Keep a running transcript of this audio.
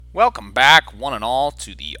Welcome back, one and all,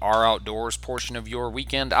 to the Our Outdoors portion of your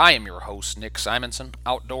weekend. I am your host, Nick Simonson,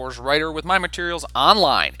 outdoors writer with my materials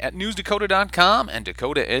online at newsdakota.com and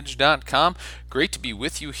dakotaedge.com. Great to be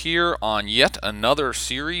with you here on yet another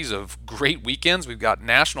series of great weekends. We've got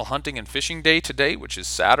National Hunting and Fishing Day today, which is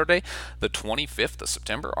Saturday, the 25th of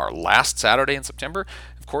September, our last Saturday in September.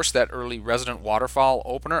 Of course, that early resident waterfowl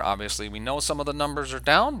opener, obviously we know some of the numbers are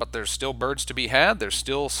down, but there's still birds to be had. There's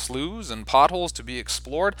still sloughs and potholes to be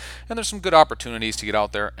explored, and there's some good opportunities to get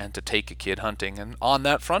out there and to take a kid hunting. And on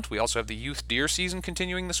that front, we also have the youth deer season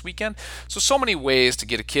continuing this weekend. So many ways to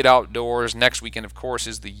get a kid outdoors. Next weekend, of course,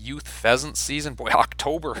 is the youth pheasant season. Boy,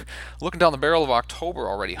 October, looking down the barrel of October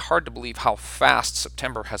already. Hard to believe how fast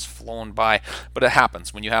September has flown by, but it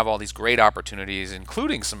happens when you have all these great opportunities,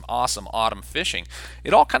 including some awesome autumn fishing.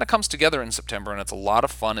 It all kind of comes together in September, and it's a lot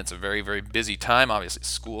of fun. It's a very, very busy time. Obviously,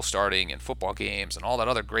 school starting and football games and all that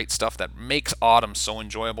other great stuff that makes autumn so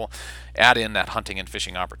enjoyable. Add in that hunting and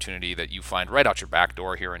fishing opportunity that you find right out your back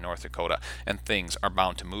door here in North Dakota, and things are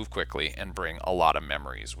bound to move quickly and bring a lot of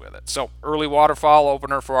memories with it. So, early waterfowl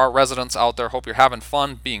opener for our residents out there. Hope you're having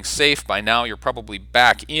fun, being safe. By now, you're probably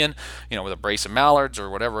back in, with a brace of mallards or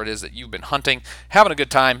whatever it is that you've been hunting, having a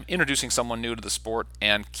good time, introducing someone new to the sport,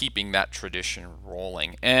 and keeping that tradition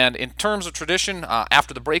rolling. And in terms of tradition,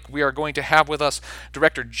 after the break, we are going to have with us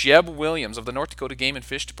Director Jeb Williams of the North Dakota Game and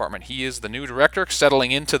Fish Department. He is the new director,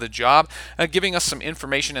 settling into the job, giving us some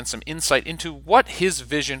information and some insight into what his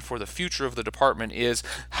vision for the future of the department is,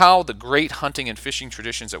 how the great hunting and fishing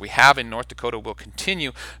traditions that we have in North Dakota will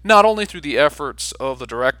continue, not only through the efforts of the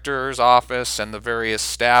director's office and the various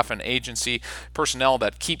staff and agency personnel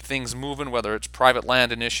that keep things moving, whether it's private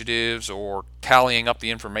land initiatives or tallying up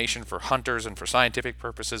the information for hunters and for scientific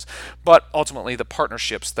purposes, but ultimately the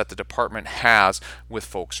partnerships that the department has with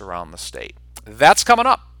folks around the state. That's coming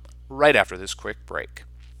up right after this quick break.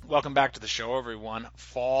 Welcome back to the show, everyone.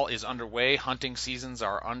 Fall is underway, hunting seasons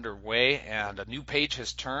are underway, and a new page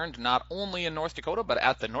has turned not only in North Dakota, but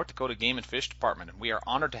at the North Dakota Game and Fish Department. And we are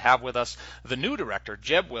honored to have with us the new director,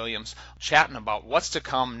 Jeb Williams, chatting about what's to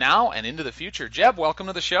come now and into the future. Jeb, welcome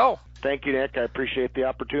to the show. Thank you, Nick. I appreciate the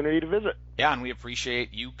opportunity to visit. Yeah, and we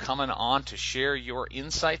appreciate you coming on to share your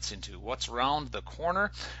insights into what's around the corner.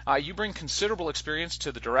 You bring considerable experience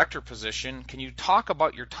to the director position. Can you talk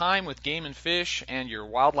about your time with Game and Fish and your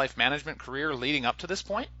wildlife management career leading up to this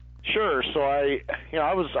point? Sure. So I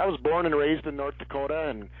was born and raised in North Dakota,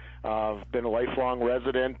 and I've been a lifelong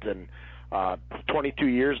resident, and 22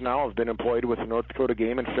 years now I've been employed with the North Dakota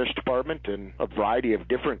Game and Fish Department in a variety of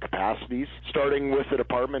different capacities, starting with the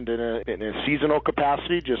department in a seasonal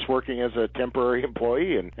capacity, just working as a temporary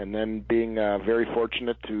employee, and then being very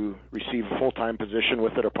fortunate to receive a full-time position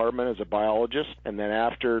with the department as a biologist. And then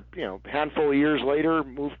after, a handful of years later,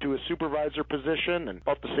 moved to a supervisor position, and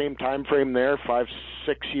about the same time frame there, 5-6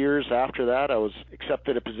 years after that, I was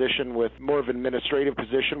accepted a position with more of an administrative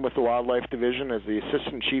position with the Wildlife Division as the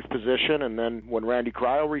assistant chief position. And then when Randy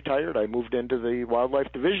Cryle retired, I moved into the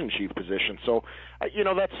Wildlife Division chief position. So,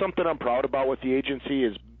 that's something I'm proud about with the agency,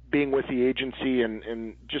 is being with the agency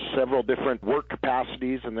in just several different work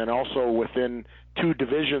capacities, and then also within two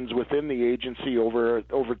divisions within the agency over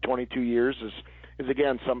 22 years is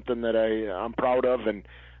again something that I'm proud of, and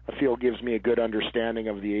I feel gives me a good understanding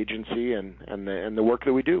of the agency and the work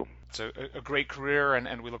that we do. It's a great career,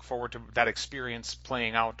 and we look forward to that experience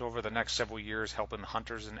playing out over the next several years, helping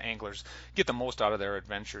hunters and anglers get the most out of their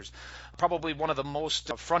adventures. Probably one of the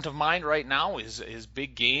most front of mind right now is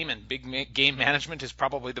big game, and game management is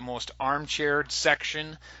probably the most armchaired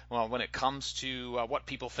section when it comes to what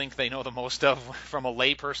people think they know the most of from a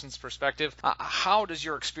layperson's perspective. How does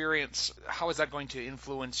your experience, how is that going to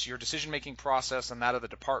influence your decision-making process and that of the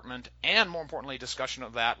department, and more importantly, discussion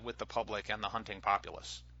of that with the public and the hunting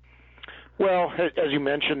populace? Well, as you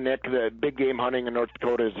mentioned, Nick, the big game hunting in North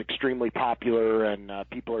Dakota is extremely popular, and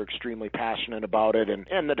people are extremely passionate about it.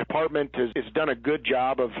 And the department has done a good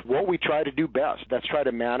job of what we try to do best. That's try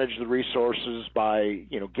to manage the resources by,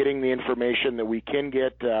 getting the information that we can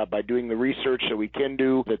get, by doing the research that we can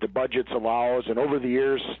do, that the budgets allows. And over the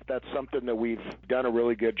years, that's something that we've done a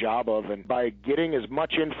really good job of. And by getting as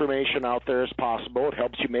much information out there as possible, it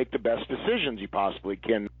helps you make the best decisions you possibly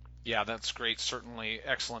can. Yeah, that's great. Certainly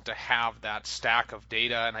excellent to have that stack of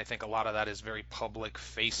data, and I think a lot of that is very public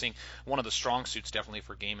facing. One of the strong suits, definitely,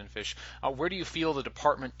 for Game and Fish. Where do you feel the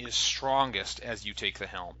department is strongest as you take the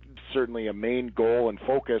helm? Certainly a main goal and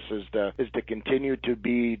focus is to continue to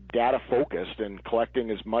be data focused and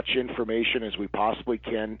collecting as much information as we possibly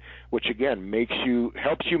can, which again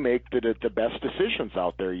helps you make the best decisions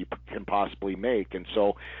out there you can possibly make. And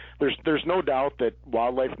so there's no doubt that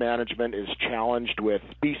wildlife management is challenged with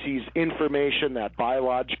species information, that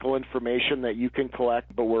biological information that you can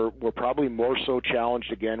collect, but we're probably more so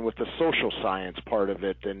challenged again with the social science part of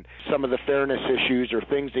it and some of the fairness issues or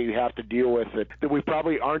things that you have to deal with that we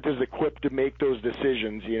probably aren't as equipped to make those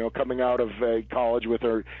decisions, coming out of college with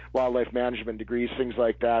our wildlife management degrees, things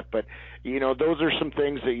like that. But those are some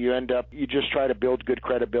things that you just try to build good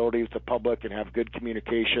credibility with the public and have good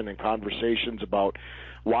communication and conversations about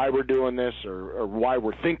why we're doing this or why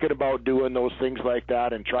we're thinking about doing those things like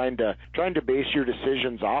that, and trying to base your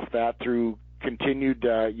decisions off that through continued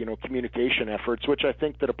communication efforts, which I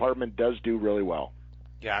think the department does do really well.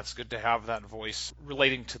 Yeah, it's good to have that voice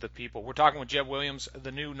relating to the people. We're talking with Jeb Williams,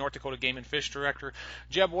 the new North Dakota Game and Fish Director.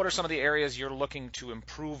 Jeb, what are some of the areas you're looking to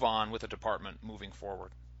improve on with the department moving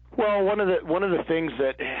forward? Well, one of the things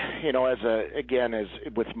that as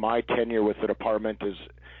with my tenure with the department is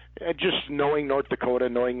just knowing North Dakota,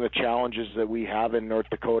 knowing the challenges that we have in North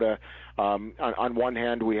Dakota. On one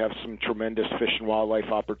hand, we have some tremendous fish and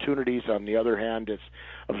wildlife opportunities. On the other hand, it's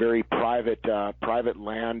a very private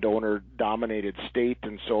landowner-dominated state,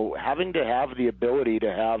 and so having to have the ability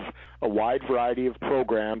to have a wide variety of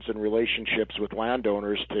programs and relationships with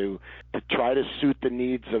landowners to try to suit the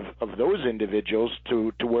needs of those individuals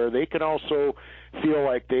to where they can also feel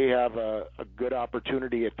like they have a good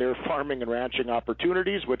opportunity at their farming and ranching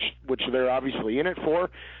opportunities, which they're obviously in it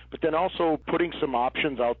for, but then also putting some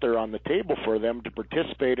options out there on the table for them to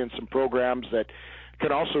participate in some programs that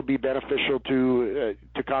can also be beneficial to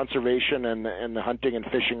conservation and the hunting and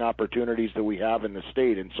fishing opportunities that we have in the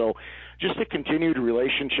state. And so just a continued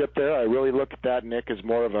relationship there. I really look at that, Nick, as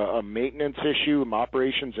more of a maintenance issue,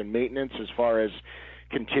 operations and maintenance, as far as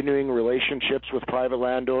continuing relationships with private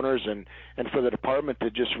landowners, and for the department to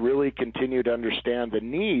just really continue to understand the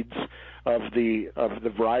needs of the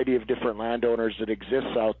variety of different landowners that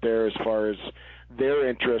exists out there as far as their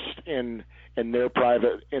interest in their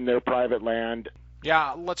private land.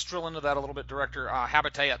 Yeah, let's drill into that a little bit, Director.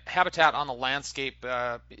 Habitat on the landscape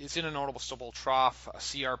is in a noticeable trough.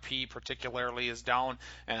 CRP particularly is down,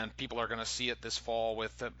 and people are going to see it this fall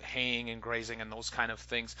with haying and grazing and those kind of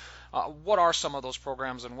things. What are some of those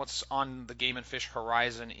programs, and what's on the Game and Fish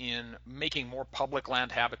horizon in making more public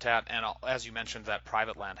land habitat and, as you mentioned, that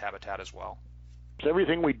private land habitat as well?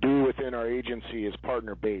 Everything we do within our agency is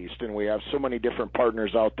partner-based, and we have so many different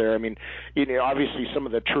partners out there. I mean, obviously some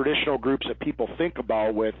of the traditional groups that people think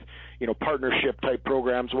about with, partnership-type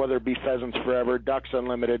programs, whether it be Pheasants Forever, Ducks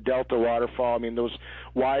Unlimited, Delta Waterfowl, I mean, those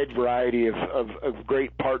wide variety of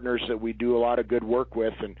great partners that we do a lot of good work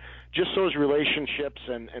with, and just those relationships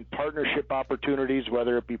and partnership opportunities,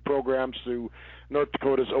 whether it be programs through North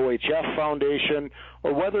Dakota's OHF Foundation,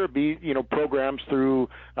 or whether it be programs through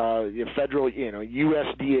federal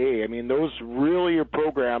USDA. I mean, those really are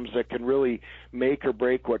programs that can really make or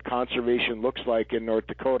break what conservation looks like in North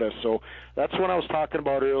Dakota. So that's what I was talking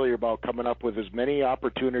about earlier, about coming up with as many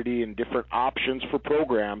opportunity and different options for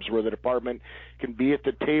programs where the department can be at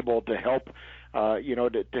the table to help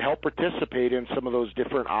to help participate in some of those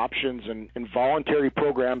different options and voluntary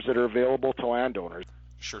programs that are available to landowners.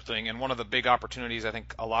 Sure thing. And one of the big opportunities I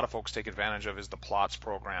think a lot of folks take advantage of is the PLOTS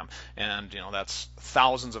program. And, that's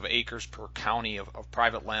thousands of acres per county of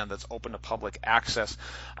private land that's open to public access.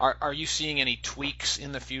 Are you seeing any tweaks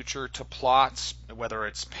in the future to PLOTS, whether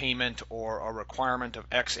it's payment or a requirement of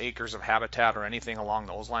X acres of habitat or anything along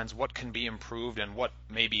those lines? What can be improved and what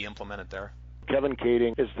may be implemented there? Kevin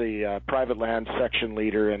Kading is the private land section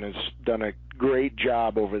leader and has done a great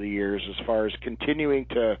job over the years as far as continuing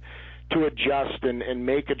to adjust and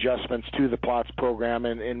make adjustments to the PLOTS program,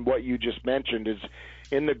 and what you just mentioned is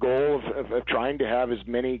in the goal of trying to have as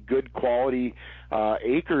many good quality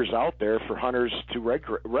acres out there for hunters to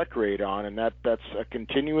recreate on, and that's a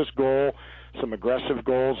continuous goal. Some aggressive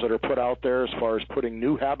goals that are put out there as far as putting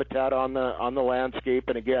new habitat on the landscape,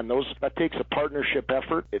 and again, that takes a partnership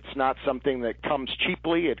effort. It's not something that comes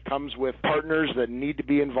cheaply. It comes with partners that need to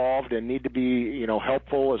be involved and need to be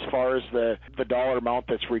helpful as far as the dollar amount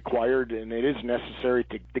that's required, and it is necessary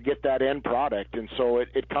to get that end product. And so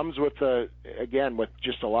it comes with with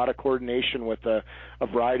just a lot of coordination with a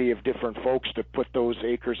variety of different folks to put those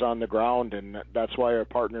acres on the ground, and that's why our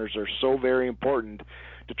partners are so very important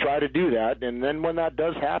to try to do that. And then when that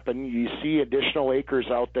does happen, you see additional acres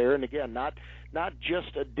out there. And again, not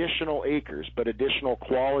just additional acres, but additional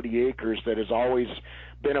quality acres that has always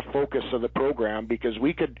been a focus of the program, because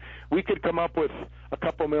we could come up with a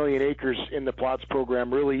couple million acres in the plots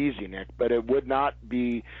program really easy, Nick, but it would not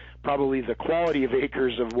be probably the quality of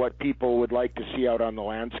acres of what people would like to see out on the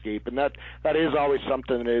landscape. And that is always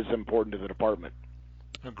something that is important to the department.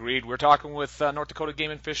 Agreed. We're talking with North Dakota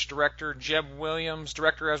Game and Fish Director Jeb Williams.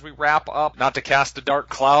 Director, as we wrap up, not to cast a dark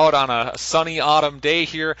cloud on a sunny autumn day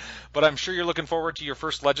here, but I'm sure you're looking forward to your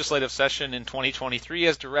first legislative session in 2023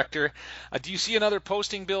 as Director. Do you see another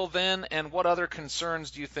posting bill then, and what other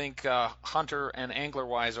concerns do you think hunter and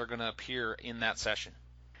angler-wise are going to appear in that session?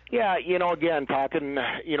 Yeah, again, talking,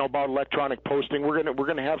 about electronic posting, we're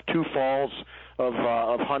gonna have 2 falls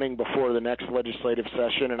of hunting before the next legislative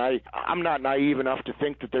session, and I'm not naive enough to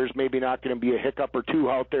think that there's maybe not going to be a hiccup or 2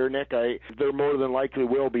 out there, Nick. There more than likely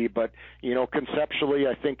will be, but conceptually,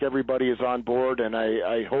 I think everybody is on board, and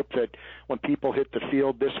I hope that when people hit the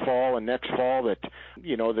field this fall and next fall, that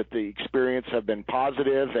that the experience have been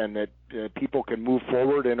positive, and that people can move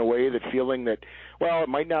forward in a way that feeling that, well, it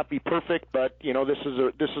might not be perfect, but this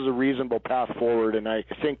is a reasonable path forward, and I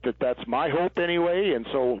think that that's my hope anyway. And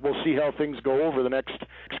so we'll see how things go over the next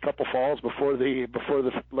couple falls before the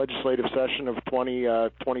legislative session of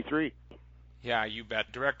 2023. Yeah, you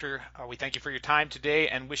bet. Director, we thank you for your time today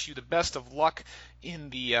and wish you the best of luck in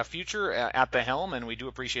the future at the helm, and we do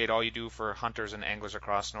appreciate all you do for hunters and anglers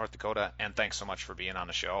across North Dakota, and thanks so much for being on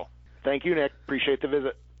the show. Thank you, Nick. Appreciate the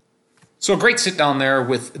visit. So a great sit down there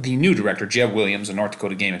with the new director, Jeb Williams, of North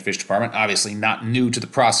Dakota Game and Fish Department. Obviously not new to the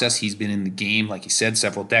process. He's been in the game, like he said,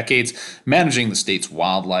 several decades, managing the state's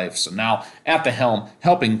wildlife. So now at the helm,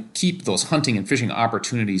 helping keep those hunting and fishing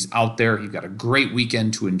opportunities out there. You've got a great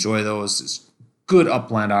weekend to enjoy those. There's good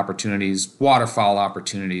upland opportunities, waterfowl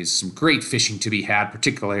opportunities, some great fishing to be had,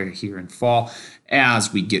 particularly here in fall,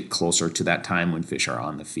 as we get closer to that time when fish are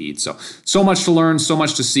on the feed. So much to learn, so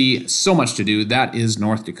much to see, so much to do. That is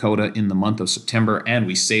North Dakota in the month of September, and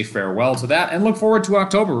we say farewell to that and look forward to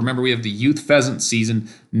October. Remember, we have the youth pheasant season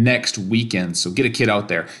next weekend, so get a kid out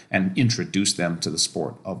there and introduce them to the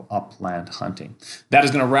sport of upland hunting. That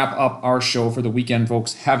is going to wrap up our show for the weekend,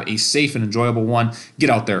 folks. Have a safe and enjoyable one. Get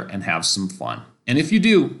out there and have some fun. And if you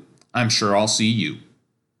do, I'm sure I'll see you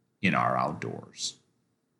in our outdoors.